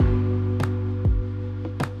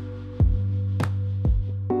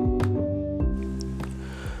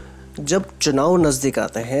जब चुनाव नज़दीक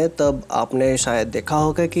आते हैं तब आपने शायद देखा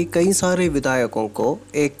होगा कि कई सारे विधायकों को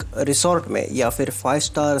एक रिसोर्ट में या फिर 5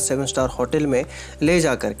 स्टार 7 स्टार होटल में ले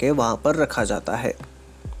जा कर के वहाँ पर रखा जाता है।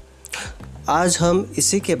 आज हम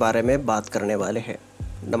इसी के बारे में बात करने वाले हैं।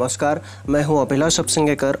 नमस्कार, मैं हूँ अभिलाष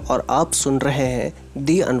और आप सुन रहे हैं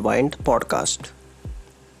दी अनवाइंड पॉडकास्ट।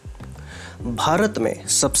 भारत में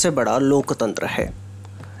सबसे बड़ा लोकतंत्र है।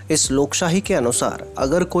 इस लोकशाही के अनुसार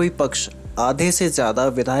अगर कोई पक्ष आधे से ज़्यादा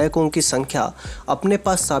विधायकों की संख्या अपने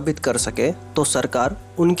पास साबित कर सके तो सरकार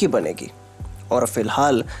उनकी बनेगी। और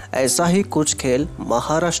फिलहाल ऐसा ही कुछ खेल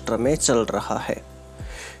महाराष्ट्र में चल रहा है।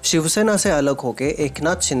 शिवसेना से अलग होकर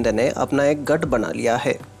एकनाथ शिंदे ने अपना एक गठ बना लिया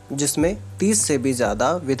है जिसमें 30 से भी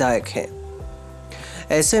ज़्यादा विधायक हैं।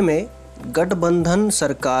 ऐसे में गठबंधन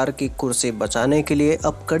सरकार की कुर्सी बचाने के लिए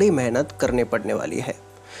अब कड़ी मेहनत करनी पड़ने वाली है।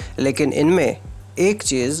 लेकिन इनमें एक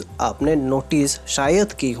चीज़ आपने नोटिस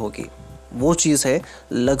शायद की होगी, वो चीज़ है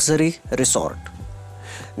लग्जरी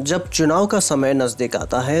रिसोर्ट। जब चुनाव का समय नज़दीक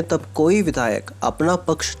आता है तब कोई विधायक अपना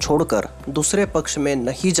पक्ष छोड़कर दूसरे पक्ष में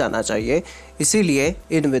नहीं जाना चाहिए, इसीलिए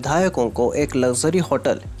इन विधायकों को एक लग्जरी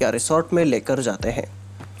होटल या रिसोर्ट में लेकर जाते हैं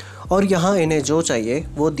और यहाँ इन्हें जो चाहिए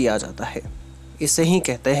वो दिया जाता है। इसे ही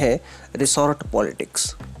कहते हैं रिसोर्ट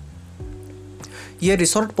पॉलिटिक्स। ये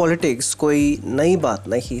रिसोर्ट पॉलिटिक्स कोई नई बात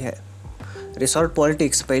नहीं है। रिसोर्ट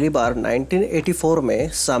पॉलिटिक्स पहली बार 1984 में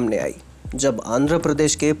सामने आई जब आंध्र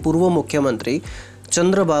प्रदेश के पूर्व मुख्यमंत्री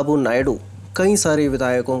चंद्रबाबू नायडू कई सारे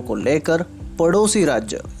विधायकों को लेकर पड़ोसी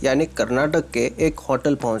राज्य यानी कर्नाटक के एक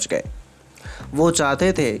होटल पहुंच गए। वो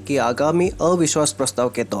चाहते थे कि आगामी अविश्वास प्रस्ताव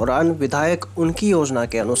के दौरान विधायक उनकी योजना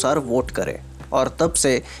के अनुसार वोट करें और तब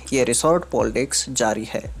से ये रिसोर्ट पॉलिटिक्स जारी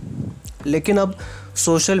है। लेकिन अब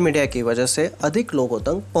सोशल मीडिया की वजह से अधिक लोगों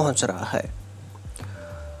तक पहुंच रहा है।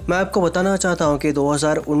 मैं आपको बताना चाहता हूं कि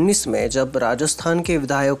 2019 में जब राजस्थान के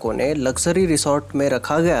विधायकों ने लग्जरी रिसोर्ट में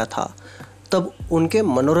रखा गया था तब उनके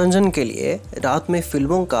मनोरंजन के लिए रात में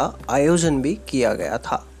फिल्मों का आयोजन भी किया गया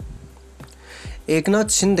था। एकनाथ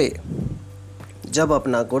शिंदे जब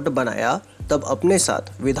अपना गुट बनाया तब अपने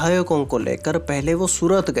साथ विधायकों को लेकर पहले वो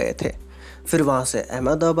सूरत गए थे, फिर वहाँ से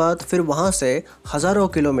अहमदाबाद, फिर वहाँ से हज़ारों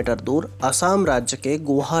किलोमीटर दूर असम राज्य के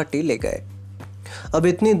गुवाहाटी ले गए। अब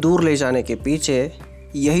इतनी दूर ले जाने के पीछे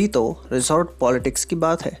यही तो रिसोर्ट पॉलिटिक्स की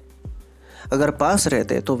बात है। अगर पास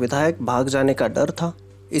रहते तो विधायक भाग जाने का डर था,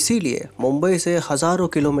 इसीलिए मुंबई से हज़ारों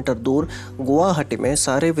किलोमीटर दूर गुवाहाटी में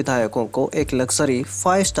सारे विधायकों को एक लग्जरी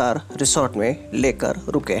 5 स्टार रिसोर्ट में लेकर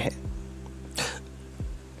रुके हैं।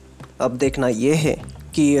 अब देखना ये है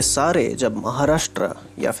कि ये सारे जब महाराष्ट्र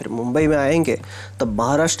या फिर मुंबई में आएंगे तब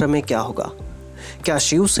महाराष्ट्र में क्या होगा। क्या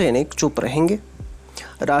शिवसैनिक चुप रहेंगे?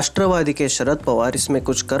 राष्ट्रवादी के शरद पवार इसमें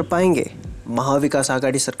कुछ कर पाएंगे? महाविकास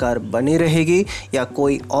आघाड़ी सरकार बनी रहेगी या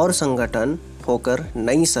कोई और संगठन होकर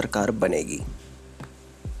नई सरकार बनेगी?